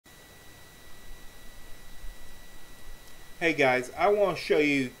Hey guys, I want to show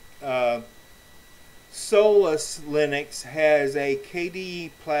you Solus Linux has a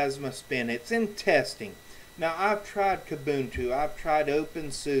KDE plasma spin. It's in testing. Now I've tried Kubuntu, I've tried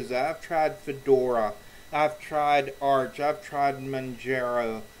OpenSUSE, I've tried Fedora, I've tried Arch, I've tried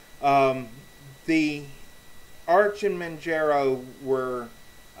Manjaro. The Arch and Manjaro were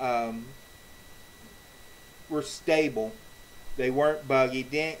stable. They weren't buggy,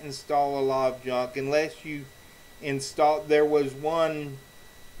 didn't install a lot of junk unless you installed. There was one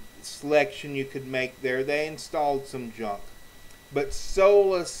selection you could make there. They installed some junk. But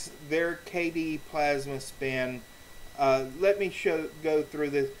Solus, their KDE plasma spin, let me go through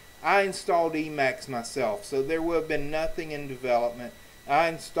this. I installed Emacs myself, so there would have been nothing in development. I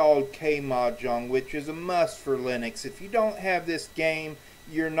installed Kmodjong, which is a must for Linux. If you don't have this game,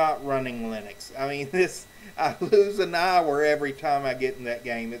 you're not running Linux. I mean, I lose an hour every time I get in that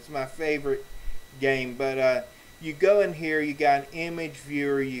game. It's my favorite game. But you go in here, you got an image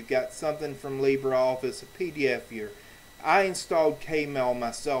viewer, you've got something from LibreOffice, a PDF viewer. I installed Kmail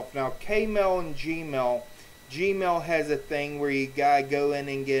myself. Now Kmail and Gmail has a thing where you gotta go in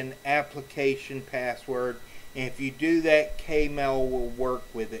and get an application password, and if you do that, Kmail will work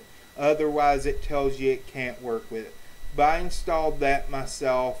with it. Otherwise it tells you it can't work with it. But I installed that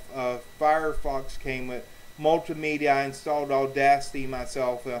myself. Firefox came with multimedia. I installed Audacity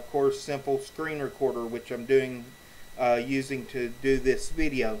myself, and of course Simple Screen Recorder, which I'm doing using to do this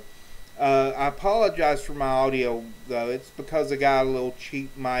video. I apologize for my audio though. It's because I got a little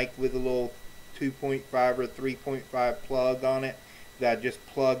cheap mic with a little 2.5 or 3.5 plug on it that I just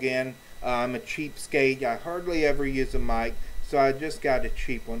plug in. I'm a cheapskate. I hardly ever use a mic, so I just got a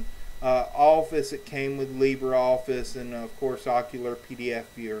cheap one. Office, it came with LibreOffice, and of course Ocular PDF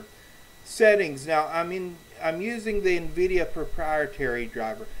viewer. Settings. Now I'm using the NVIDIA proprietary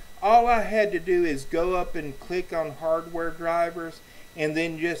driver. All I had to do is go up and click on hardware drivers, and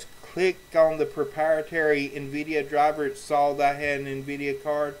then just click on the proprietary NVIDIA driver. It saw that I had an NVIDIA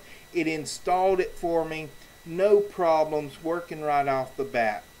card. It installed it for me. No problems, working right off the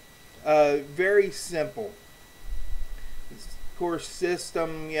bat. Very simple. Of course,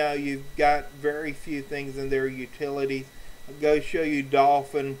 system, you've got very few things in there. Utilities. I'll go show you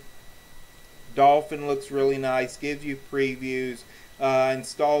Dolphin. Dolphin looks really nice, gives you previews. I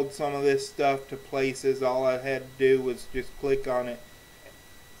installed some of this stuff to places. All I had to do was just click on it.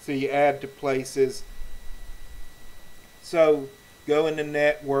 So you add to places. So go into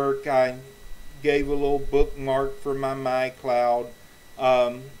network. I gave a little bookmark for my MyCloud.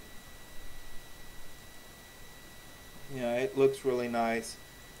 It looks really nice.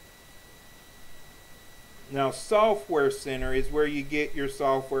 Now Software Center is where you get your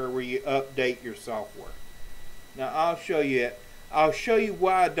software, where you update your software. Now I'll show you it. I'll show you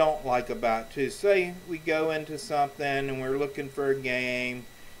what I don't like about it too. Say we go into something and we're looking for a game,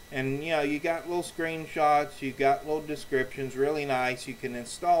 and you got little screenshots, you got little descriptions, really nice. You can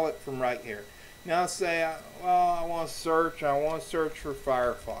install it from right here. Now say, I want to search for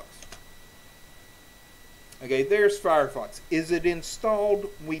Firefox. Okay, there's Firefox. Is it installed?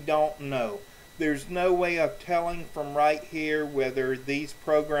 We don't know. There's no way of telling from right here whether these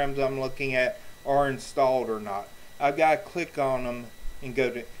programs I'm looking at are installed or not. I've got to click on them and go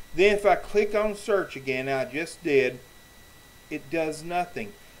to. Then if I click on search again, I just did, it does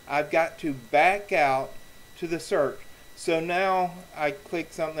nothing. I've got to back out to the search. So now I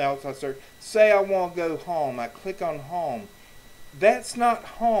click something else, I search. Say I want to go home. I click on home. That's not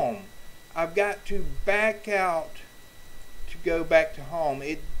home. I've got to back out to go back to home.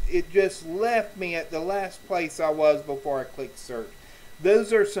 It just left me at the last place I was before I clicked search.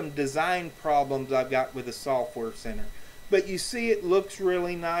 Those are some design problems I've got with the Software Center. But you see, it looks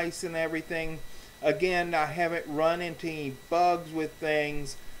really nice and everything. Again, I haven't run into any bugs with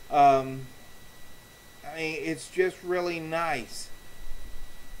things. It's just really nice.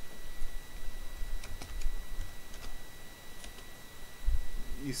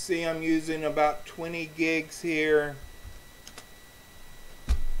 You see, I'm using about 20 gigs here.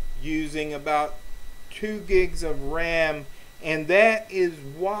 Using about 2 gigs of RAM. And that is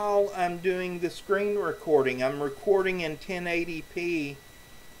while I'm doing the screen recording. I'm recording in 1080p,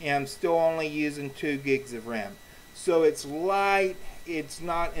 and I'm still only using 2 gigs of RAM. So it's light. It's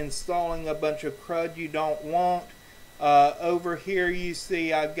not installing a bunch of crud you don't want. Over here you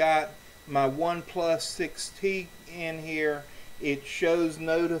see I've got my OnePlus 6T in here. It shows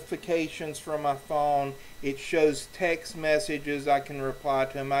notifications from my phone. It shows text messages. I can reply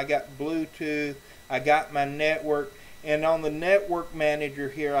to them. I got Bluetooth. I got my network. And on the network manager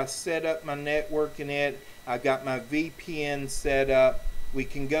here, I set up my network in it. I got my VPN set up. We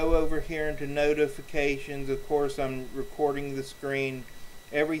can go over here into notifications. Of course, I'm recording the screen.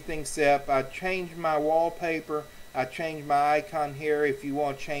 Everything's set up. I changed my wallpaper. I changed my icon here. If you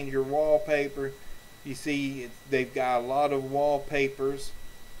want to change your wallpaper, you see they've got a lot of wallpapers.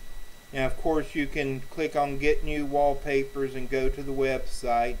 Now, of course, you can click on Get New Wallpapers and go to the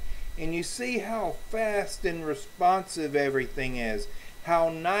website. And you see how fast and responsive everything is. How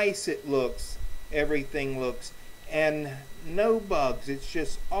nice it looks. Everything looks. And no bugs. It's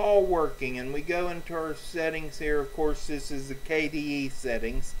just all working. And we go into our settings here. Of course, this is the KDE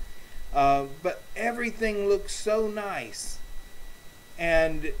settings. But everything looks so nice.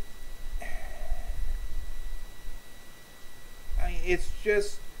 And it's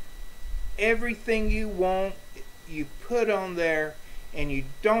just everything you want, you put on there, and you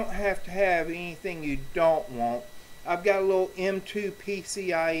don't have to have anything you don't want. I've got a little M2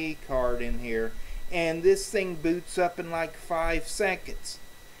 PCIe card in here, and this thing boots up in like 5 seconds.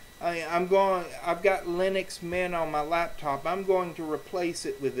 I've got Linux Mint on my laptop. I'm going to replace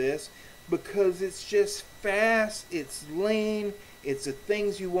it with this because it's just fast, it's lean, it's the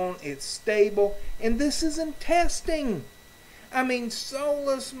things you want, it's stable, and this is in testing. I mean,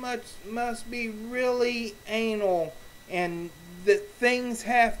 Solus must be really anal, and that things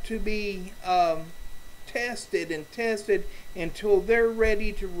have to be tested and tested until they're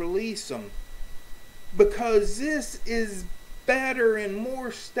ready to release them. Because this is better and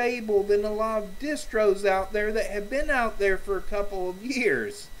more stable than a lot of distros out there that have been out there for a couple of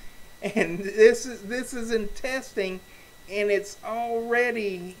years. And this is in testing, and it's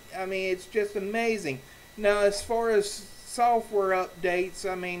already, I mean, it's just amazing. Now, as far as software updates,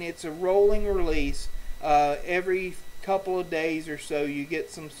 I mean, it's a rolling release. Every couple of days or so you get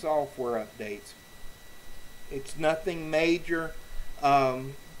some software updates. It's nothing major,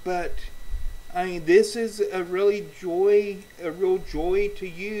 but I mean, this is a real joy to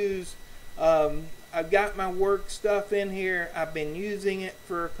use. I've got my work stuff in here. I've been using it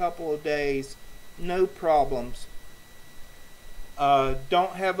for a couple of days, no problems.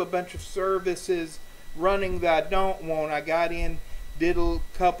 Don't have a bunch of services running that I don't want. I got in, did a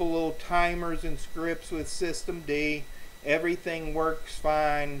couple little timers and scripts with systemd. Everything works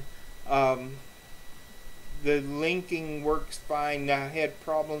fine. The linking works fine. I had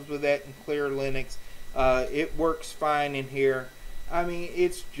problems with that in Clear Linux. It works fine in here. I mean,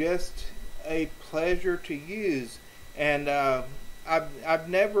 it's just a pleasure to use. And I've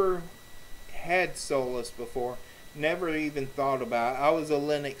never had Solus before. Never even thought about it. I was a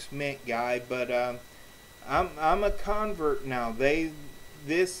Linux Mint guy, but I'm a convert now.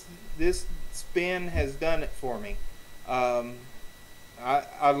 This spin has done it for me.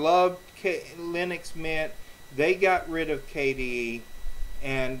 I love Linux Mint. They got rid of KDE,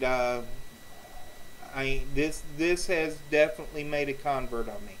 and this has definitely made a convert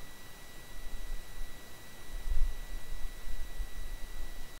on me.